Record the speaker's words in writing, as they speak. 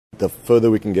the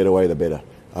further we can get away, the better.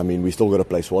 I mean, we still got to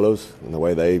play Swallows, and the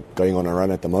way they're going on a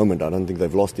run at the moment, I don't think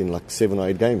they've lost in like 7 or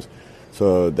 8 games.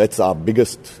 So that's our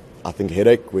biggest, I think,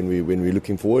 headache when we're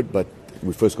looking forward. But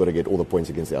we first got to get all the points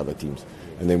against the other teams,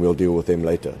 and then we'll deal with them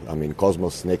later. I mean,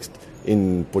 Cosmos next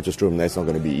in Potchefstroom, that's not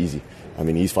going to be easy. I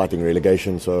mean, he's fighting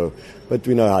relegation, but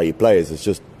we know how he plays. It's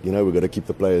just, we've got to keep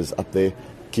the players up there,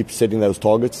 keep setting those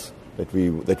targets that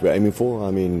we're aiming for.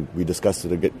 I mean, we discussed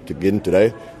it again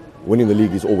today. Winning the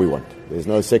league is all we want. There's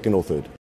no second or third.